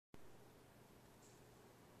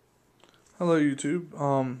Hello YouTube.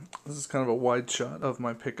 This is kind of a wide shot of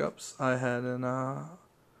my pickups I had in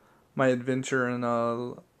my adventure in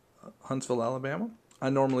Huntsville, Alabama. I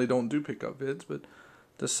normally don't do pickup vids, but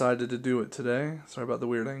decided to do it today. Sorry about the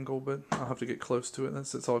weird angle, but I'll have to get close to it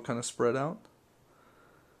since it's all kind of spread out.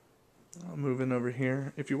 I'll move in over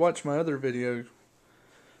here. If you watch my other video,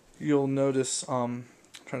 you'll notice I'm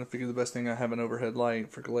trying to figure the best thing. I have an overhead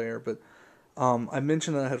light for glare, but I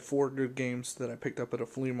mentioned that I had 4 good games that I picked up at a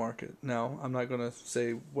flea market. Now, I'm not going to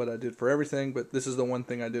say what I did for everything, but this is the one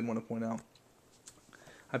thing I did want to point out.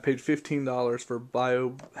 I paid $15 for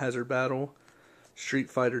Biohazard Battle,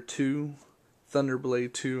 Street Fighter 2,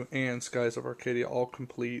 Thunderblade 2, and Skies of Arcadia, all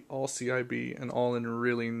complete, all CIB, and all in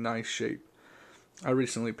really nice shape. I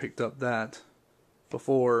recently picked up that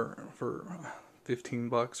before for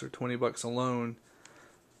 $15 or $20 alone.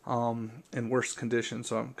 In worse condition,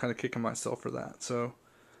 so I'm kind of kicking myself for that. So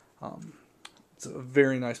it's a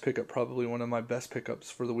very nice pickup, probably one of my best pickups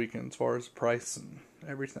for the weekend as far as price and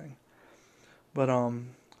everything. But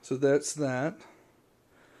so that's that.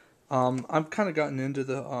 I've kind of gotten into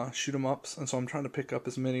the shoot 'em ups, and so I'm trying to pick up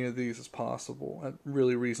as many of these as possible at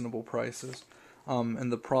really reasonable prices.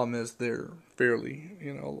 And the problem is they're fairly,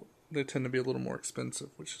 they tend to be a little more expensive,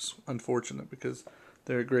 which is unfortunate because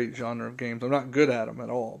they're a great genre of games. I'm not good at them at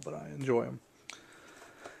all, but I enjoy them.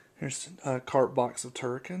 Here's a cart box of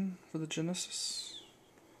Turrican for the Genesis.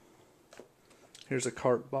 Here's a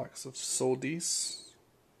cart box of Soldice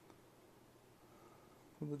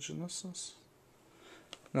for the Genesis.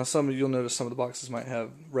 Now, you'll notice some of the boxes might have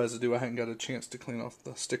residue. I haven't got a chance to clean off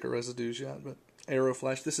the sticker residues yet, but Arrow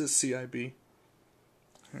Flash. This is CIB.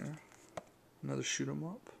 Here, another shoot 'em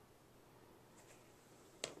up.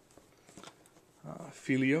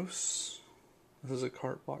 Philios. This is a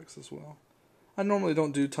cart box as well. I normally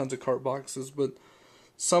don't do tons of cart boxes, but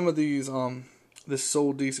some of these, this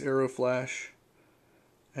Soldice, Arrow Flash,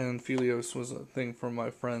 and Philios was a thing from my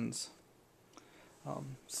friends,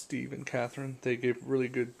 Steve and Catherine. They gave really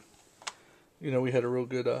good, we had a real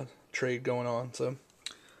good trade going on. So,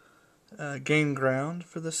 Gain Ground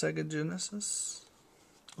for the Sega Genesis.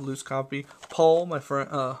 Loose copy. Paul, my friend,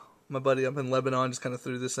 my buddy up in Lebanon, just kind of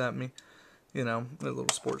threw this at me. A little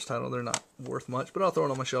sports title. They're not worth much, but I'll throw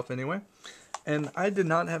it on my shelf anyway. And I did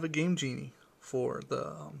not have a Game Genie for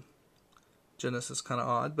the Genesis. Kind of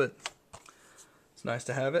odd, but it's nice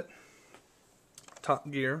to have it.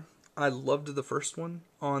 Top Gear. I loved the first one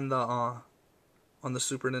on the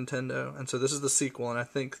Super Nintendo, and so this is the sequel, and I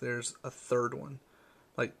think there's a third one,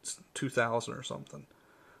 like 2000 or something.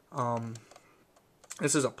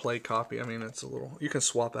 This is a play copy. I mean, it's a little. You can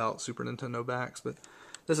swap out Super Nintendo backs, but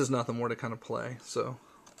this is nothing more to kind of play, so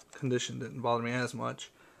condition didn't bother me as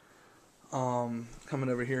much. Coming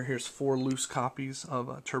over here, here's 4 loose copies of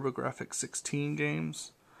TurboGrafx 16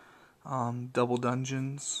 games, Double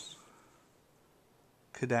Dungeons,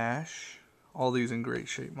 Kadash, all these in great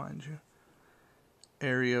shape, mind you,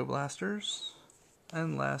 Aereo Blasters,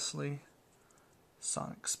 and lastly,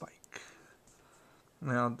 Sonic Spike.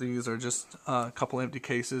 Now, these are just a couple empty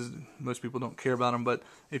cases. Most people don't care about them, but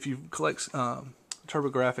if you collect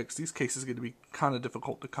TurboGrafx, these cases get to be kind of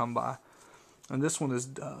difficult to come by. And this one is,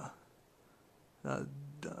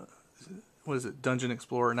 what is it, Dungeon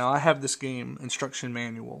Explorer. Now, I have this game instruction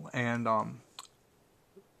manual and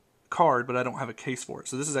card, but I don't have a case for it.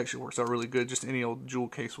 So this actually works out really good. Just any old jewel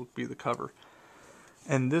case will be the cover.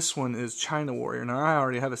 And this one is China Warrior. Now, I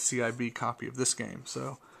already have a CIB copy of this game,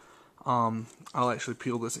 so I'll actually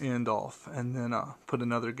peel this end off and then put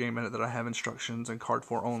another game in it that I have instructions and card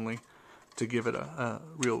for only, to give it a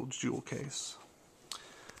real jewel case.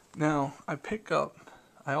 Now, I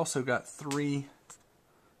also got 3,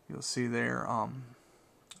 you'll see there,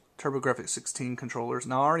 TurboGrafx 16 controllers.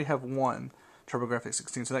 Now, I already have 1 TurboGrafx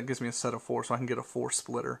 16, so that gives me a set of 4, so I can get a 4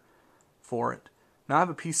 splitter for it. Now, I have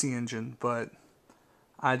a PC Engine, but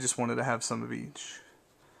I just wanted to have some of each.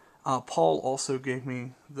 Paul also gave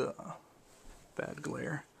me the, bad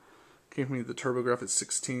glare, gave me the TurboGrafx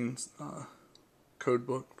 16 code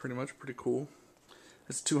book, pretty cool.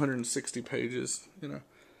 It's 260 pages,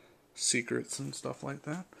 secrets and stuff like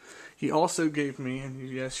that. He also gave me, and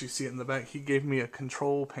yes, you see it in the back, he gave me a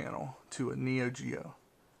control panel to a Neo Geo.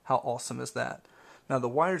 How awesome is that? Now, the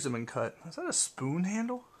wires have been cut. Is that a spoon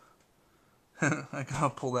handle? I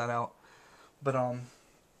gotta pull that out. But,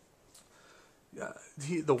 yeah,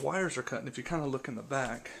 the wires are cut, and if you kind of look in the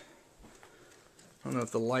back, I don't know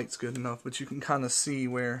if the light's good enough, but you can kind of see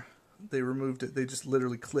where they removed it. They just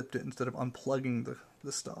literally clipped it instead of unplugging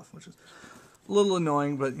the stuff, which is a little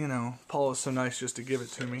annoying, but, Paul is so nice just to give it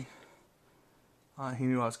to me. He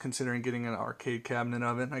knew I was considering getting an arcade cabinet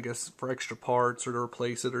of it, I guess for extra parts or to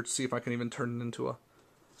replace it or to see if I can even turn it into a,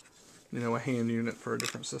 a hand unit for a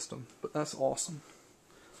different system. But that's awesome.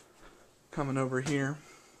 Coming over here,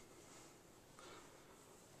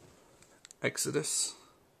 Exodus,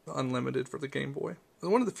 the Unlimited for the Game Boy.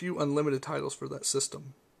 One of the few unlimited titles for that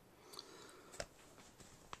system.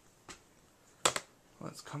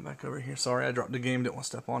 Let's come back over here. Sorry, I dropped the game, didn't want to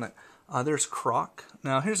step on it. There's Croc.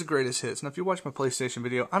 Now, here's the greatest hits. Now, if you watch my PlayStation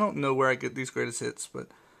video, I don't know where I get these greatest hits, but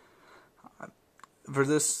for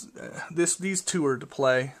these two are to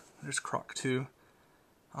play. There's Croc 2.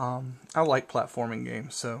 I like platforming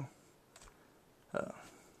games, so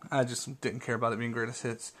I just didn't care about it being greatest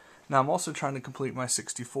hits. Now, I'm also trying to complete my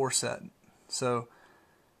 64 set, so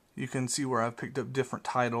you can see where I've picked up different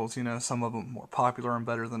titles. Some of them more popular and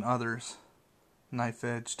better than others. Knife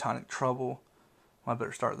Edge, Tonic Trouble. Well, I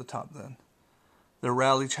better start at the top then. The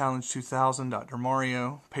Rally Challenge 2000, Dr.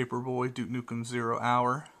 Mario, Paperboy, Duke Nukem 0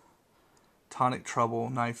 Hour, Tonic Trouble,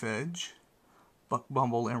 Knife Edge, Buck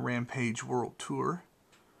Bumble and Rampage World Tour,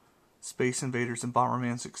 Space Invaders and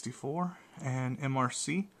Bomberman 64, and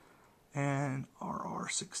MRC and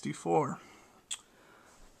RR64.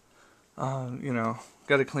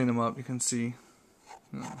 Got to clean them up. You can see.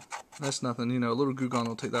 That's nothing, a little Goo Gone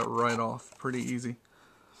will take that right off pretty easy.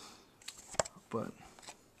 But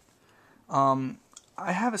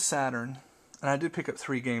I have a Saturn, and I did pick up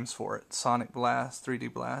 3 games for it: Sonic Blast,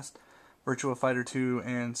 3D Blast, Virtua Fighter 2,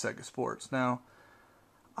 and Sega Sports. Now,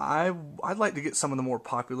 I'd like to get some of the more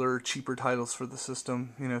popular, cheaper titles for the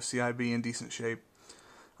system, CIB in decent shape.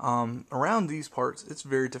 Around these parts, it's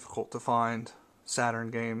very difficult to find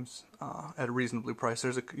Saturn games at a reasonably priced.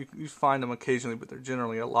 You find them occasionally, but they're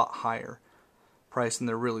generally a lot higher price than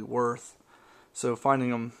they're really worth. So finding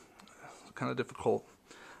them is kind of difficult.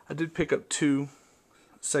 I did pick up 2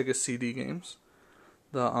 Sega CD games.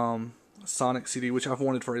 The Sonic CD, which I've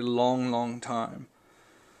wanted for a long, long time.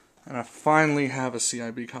 And I finally have a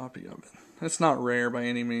CIB copy of it. It's not rare by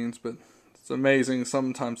any means, but it's amazing.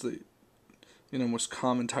 Sometimes the most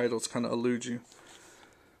common titles kind of elude you.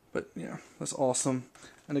 But yeah, that's awesome.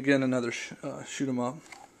 And again, another shoot 'em up.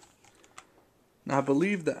 Now I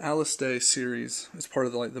believe the Alistay series is part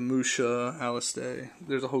of the Musha, Alistay.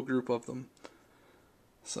 There's a whole group of them.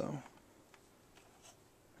 So,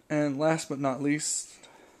 and last but not least,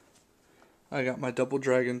 I got my Double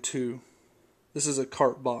Dragon 2. This is a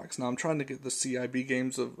cart box. Now I'm trying to get the CIB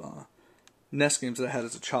games of NES games that I had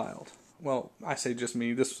as a child. Well, I say just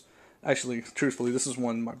me. Actually, truthfully, this is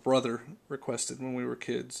one my brother requested when we were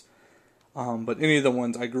kids. But any of the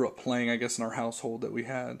ones I grew up playing, I guess, in our household that we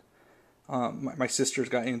had. My sisters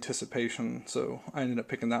got Anticipation, so I ended up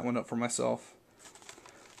picking that one up for myself.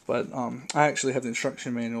 But I actually have the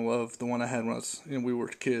instruction manual of the one I had when we were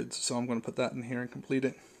kids, so I'm going to put that in here and complete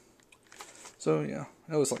it. So yeah,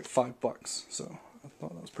 it was like $5, so I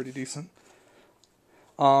thought that was pretty decent.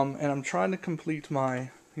 And I'm trying to complete my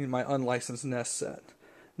my unlicensed NES set.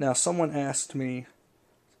 Now, someone asked me,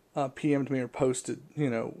 PM'd me or posted,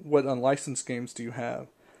 what unlicensed games do you have?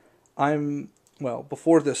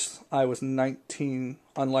 Before this, I was 19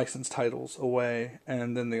 unlicensed titles away,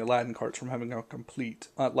 and then the Aladdin carts from having a complete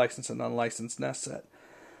licensed and unlicensed NES set.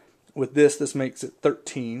 With this makes it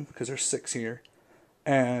 13, because there's 6 here,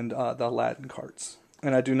 and the Aladdin carts.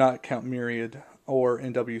 And I do not count Myriad or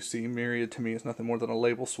NWC. Myriad to me is nothing more than a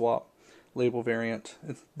label swap. Label variant.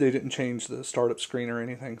 They didn't change the startup screen or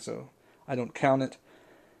anything, so I don't count it.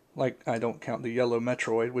 Like I don't count the yellow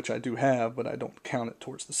Metroid, which I do have, but I don't count it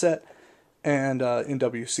towards the set. And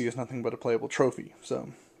NWC is nothing but a playable trophy.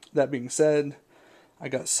 So that being said, I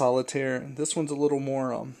got Solitaire, and this one's a little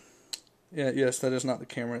more. Yes, that is not the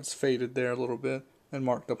camera. It's faded there a little bit and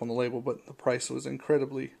marked up on the label, but the price was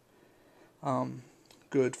incredibly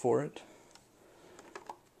good for it.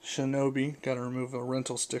 Shinobi, got to remove a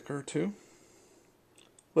rental sticker too,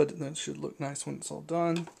 but that should look nice when it's all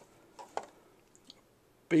done.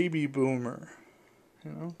 Baby Boomer,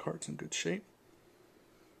 cart's in good shape.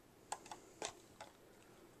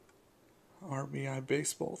 RBI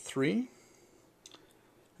Baseball 3,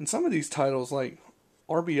 and some of these titles like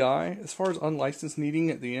RBI, as far as unlicensed needing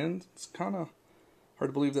at the end, it's kind of hard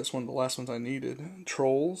to believe that's one of the last ones I needed.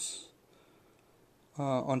 Trolls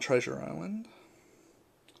on Treasure Island.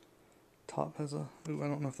 Top has I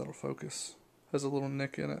don't know if that'll focus. Has a little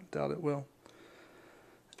nick in it. Doubt it will.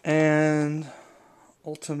 And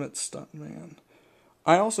Ultimate Stuntman.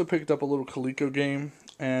 I also picked up a little Coleco game,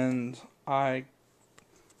 and I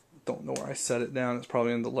don't know where I set it down. It's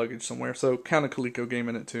probably in the luggage somewhere. So count a Coleco game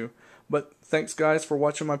in it too. But thanks guys for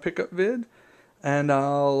watching my pickup vid, and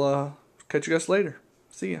I'll catch you guys later.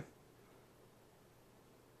 See ya.